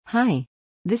Hi.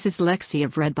 This is Lexi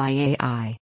of Read by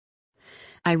AI.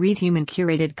 I read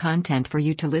human-curated content for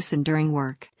you to listen during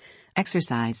work,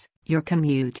 exercise, your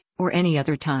commute, or any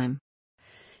other time.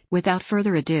 Without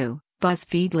further ado,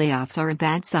 BuzzFeed layoffs are a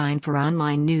bad sign for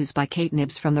online news by Kate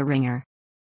Knibbs from The Ringer.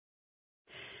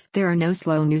 There are no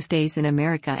slow news days in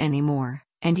America anymore,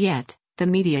 and yet, the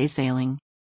media is sailing.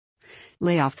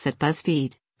 Layoffs at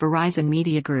BuzzFeed, Verizon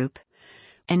Media Group,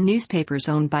 and newspapers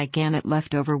owned by Gannett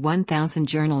left over 1,000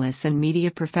 journalists and media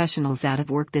professionals out of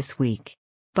work this week.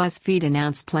 BuzzFeed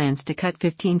announced plans to cut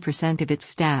 15% of its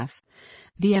staff.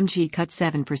 VMG cut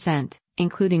 7%,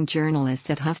 including journalists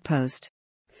at HuffPost.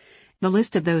 The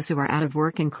list of those who are out of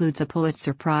work includes a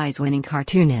Pulitzer Prize-winning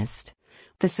cartoonist,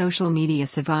 the social media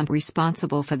savant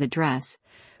responsible for the dress,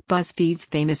 BuzzFeed's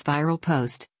famous viral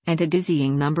post, and a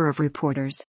dizzying number of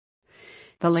reporters.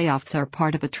 The layoffs are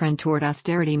part of a trend toward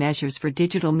austerity measures for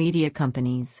digital media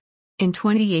companies. In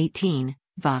 2018,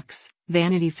 Vox,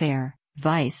 Vanity Fair,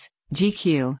 Vice,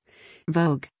 GQ,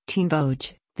 Vogue, Teen Vogue,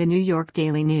 The New York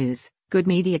Daily News, Good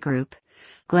Media Group,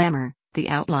 Glamour, The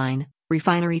Outline,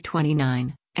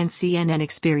 Refinery29, and CNN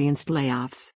experienced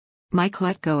layoffs. Mike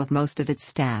let go of most of its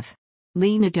staff.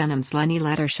 Lena Dunham's Lenny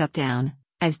Letter shut down,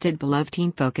 as did beloved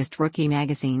teen-focused Rookie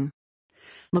magazine.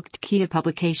 Looked Kia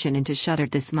publication into shuttered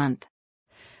this month.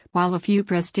 While a few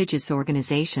prestigious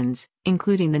organizations,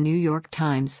 including the New York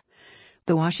Times,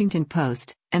 the Washington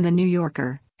Post, and the New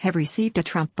Yorker, have received a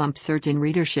Trump bump surge in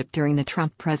readership during the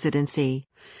Trump presidency,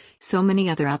 so many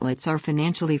other outlets are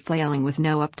financially flailing with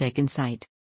no uptake in sight.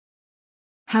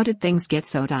 How did things get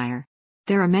so dire?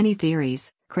 There are many theories.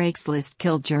 Craigslist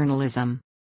killed journalism.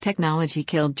 Technology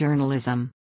killed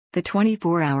journalism. The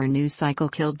 24-hour news cycle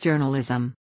killed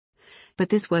journalism. But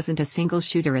this wasn't a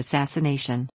single-shooter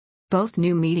assassination. Both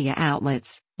new media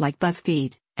outlets, like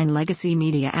BuzzFeed, and legacy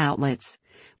media outlets,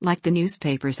 like the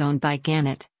newspapers owned by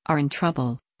Gannett, are in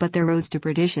trouble, but their roads to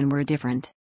perdition were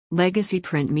different. Legacy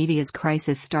print media's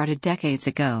crisis started decades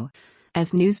ago,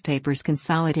 as newspapers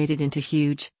consolidated into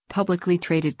huge, publicly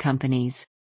traded companies.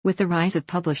 With the rise of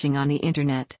publishing on the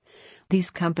internet,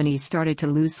 these companies started to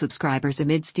lose subscribers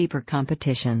amid steeper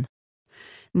competition.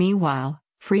 Meanwhile,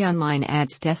 free online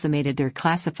ads decimated their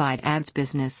classified ads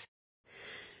business.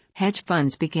 Hedge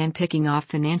funds began picking off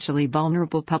financially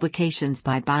vulnerable publications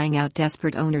by buying out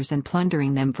desperate owners and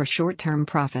plundering them for short-term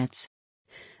profits.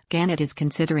 Gannett is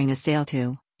considering a sale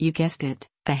to, you guessed it,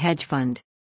 a hedge fund.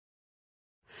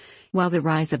 While the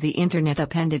rise of the internet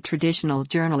upended traditional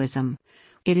journalism,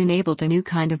 it enabled a new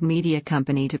kind of media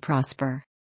company to prosper.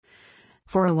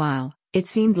 For a while, it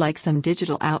seemed like some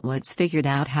digital outlets figured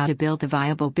out how to build a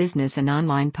viable business in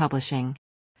online publishing.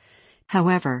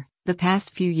 However, the past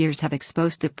few years have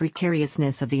exposed the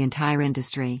precariousness of the entire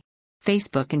industry.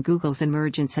 Facebook and Google's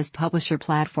emergence as publisher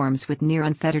platforms with near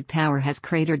unfettered power has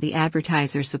cratered the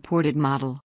advertiser-supported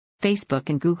model.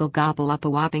 Facebook and Google gobble up a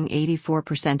whopping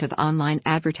 84% of online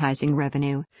advertising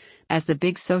revenue. As the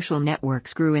big social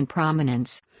networks grew in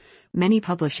prominence, many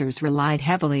publishers relied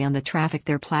heavily on the traffic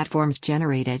their platforms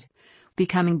generated,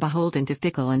 becoming beholden to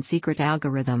fickle and secret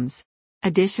algorithms.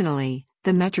 Additionally,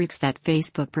 the metrics that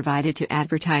Facebook provided to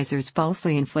advertisers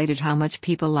falsely inflated how much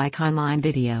people like online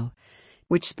video,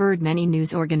 which spurred many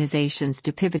news organizations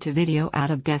to pivot to video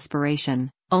out of desperation,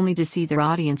 only to see their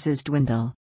audiences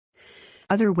dwindle.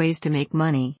 Other ways to make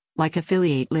money, like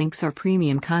affiliate links or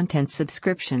premium content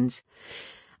subscriptions,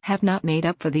 have not made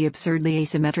up for the absurdly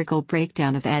asymmetrical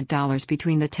breakdown of ad dollars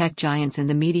between the tech giants and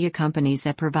the media companies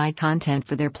that provide content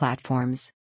for their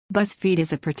platforms. BuzzFeed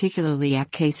is a particularly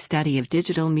apt case study of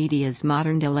digital media's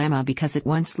modern dilemma because it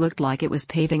once looked like it was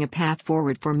paving a path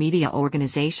forward for media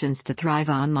organizations to thrive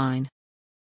online.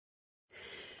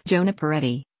 Jonah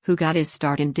Peretti, who got his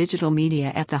start in digital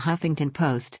media at the Huffington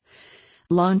Post,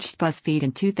 launched BuzzFeed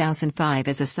in 2005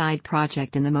 as a side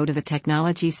project in the mode of a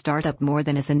technology startup more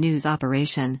than as a news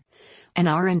operation, an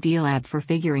R&D lab for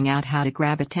figuring out how to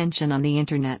grab attention on the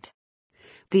internet.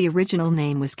 The original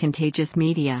name was Contagious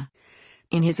Media.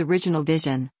 In his original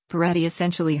vision, Peretti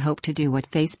essentially hoped to do what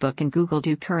Facebook and Google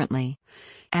do currently: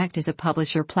 act as a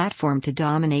publisher platform to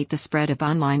dominate the spread of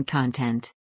online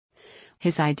content.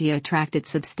 His idea attracted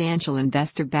substantial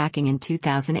investor backing in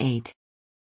 2008.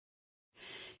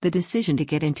 The decision to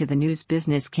get into the news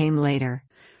business came later,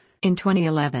 in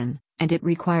 2011, and it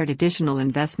required additional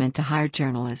investment to hire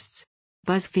journalists.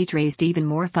 BuzzFeed raised even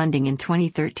more funding in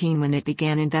 2013 when it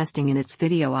began investing in its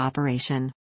video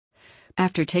operation.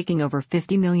 After taking over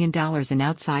 $50 million in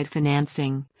outside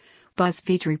financing,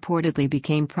 BuzzFeed reportedly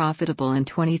became profitable in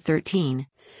 2013,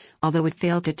 although it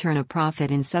failed to turn a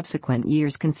profit in subsequent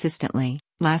years consistently.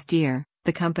 Last year,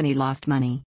 the company lost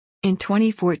money. In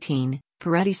 2014,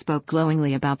 Peretti spoke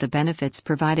glowingly about the benefits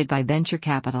provided by venture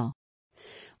capital.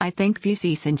 "I think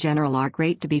VCs in general are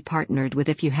great to be partnered with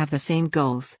if you have the same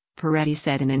goals," Peretti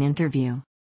said in an interview.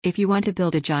 "If you want to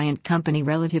build a giant company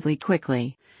relatively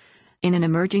quickly, in an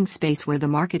emerging space where the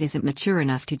market isn't mature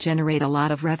enough to generate a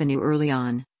lot of revenue early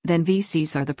on, then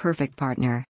VCs are the perfect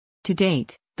partner." To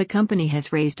date, the company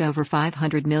has raised over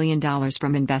 $500 million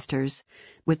from investors,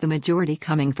 with the majority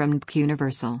coming from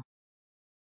Universal.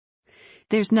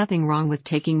 There's nothing wrong with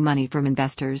taking money from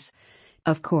investors,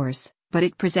 of course, but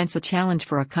it presents a challenge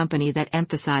for a company that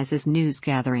emphasizes news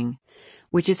gathering,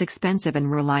 which is expensive and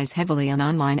relies heavily on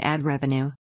online ad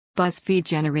revenue. BuzzFeed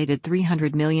generated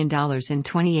 $300 million in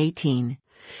 2018,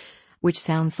 which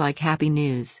sounds like happy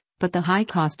news, but the high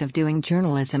cost of doing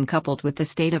journalism coupled with the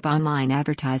state of online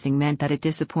advertising meant that it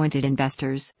disappointed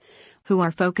investors, who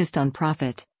are focused on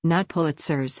profit, not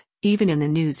Pulitzers, even in the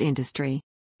news industry.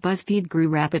 BuzzFeed grew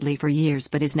rapidly for years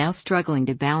but is now struggling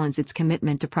to balance its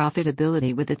commitment to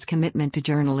profitability with its commitment to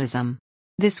journalism.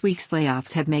 This week's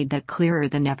layoffs have made that clearer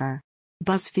than ever.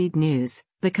 BuzzFeed News,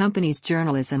 the company's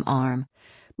journalism arm,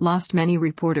 lost many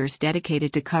reporters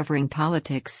dedicated to covering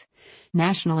politics,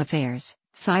 national affairs,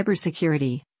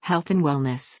 cybersecurity, health and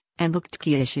wellness, and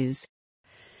key issues.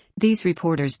 These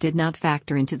reporters did not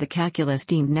factor into the calculus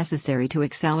deemed necessary to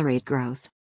accelerate growth.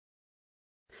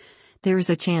 There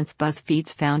is a chance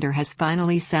BuzzFeed's founder has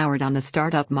finally soured on the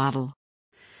startup model.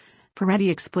 Peretti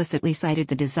explicitly cited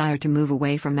the desire to move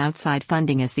away from outside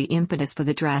funding as the impetus for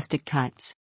the drastic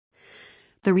cuts.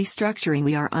 "The restructuring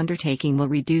we are undertaking will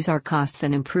reduce our costs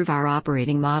and improve our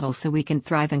operating model so we can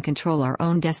thrive and control our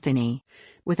own destiny,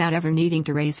 without ever needing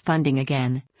to raise funding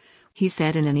again," he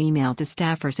said in an email to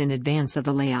staffers in advance of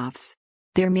the layoffs.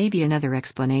 There may be another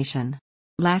explanation.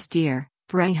 Last year,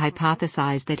 Peretti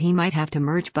hypothesized that he might have to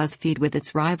merge BuzzFeed with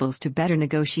its rivals to better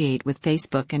negotiate with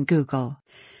Facebook and Google,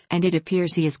 and it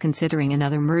appears he is considering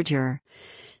another merger.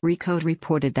 Recode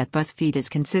reported that BuzzFeed is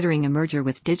considering a merger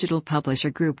with digital publisher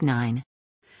Group 9.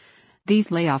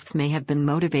 These layoffs may have been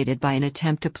motivated by an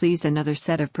attempt to please another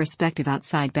set of prospective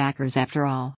outside backers after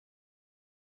all.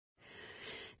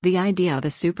 The idea of a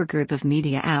supergroup of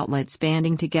media outlets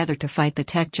banding together to fight the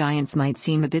tech giants might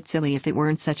seem a bit silly if it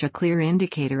weren't such a clear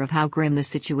indicator of how grim the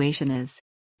situation is.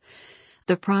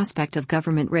 The prospect of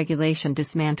government regulation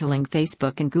dismantling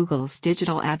Facebook and Google's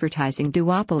digital advertising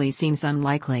duopoly seems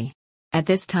unlikely. At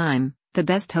this time, the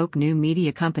best hope new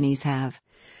media companies have,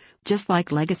 just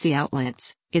like legacy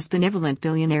outlets, is benevolent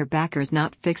billionaire backers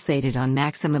not fixated on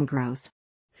maximum growth.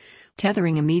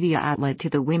 Tethering a media outlet to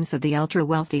the whims of the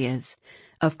ultra-wealthy is,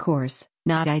 of course,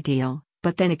 not ideal,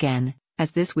 but then again, as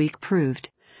this week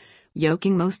proved,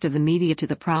 yoking most of the media to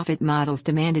the profit models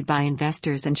demanded by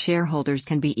investors and shareholders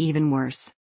can be even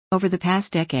worse. Over the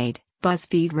past decade,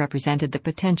 BuzzFeed represented the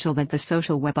potential that the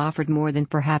social web offered more than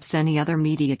perhaps any other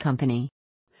media company.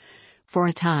 For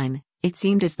a time, it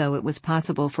seemed as though it was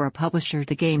possible for a publisher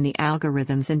to game the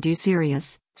algorithms and do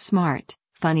serious, smart,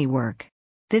 funny work.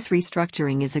 This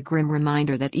restructuring is a grim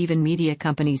reminder that even media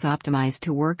companies optimized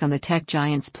to work on the tech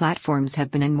giants' platforms have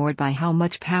been unmoored by how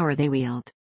much power they wield.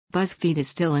 BuzzFeed is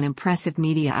still an impressive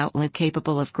media outlet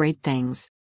capable of great things.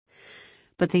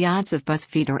 But the odds of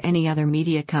BuzzFeed or any other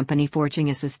media company forging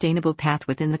a sustainable path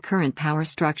within the current power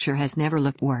structure has never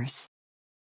looked worse.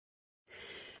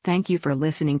 Thank you for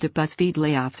listening to BuzzFeed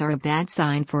Layoffs Are a Bad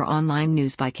Sign for Online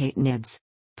News by Kate Knibbs.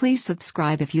 Please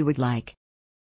subscribe if you would like.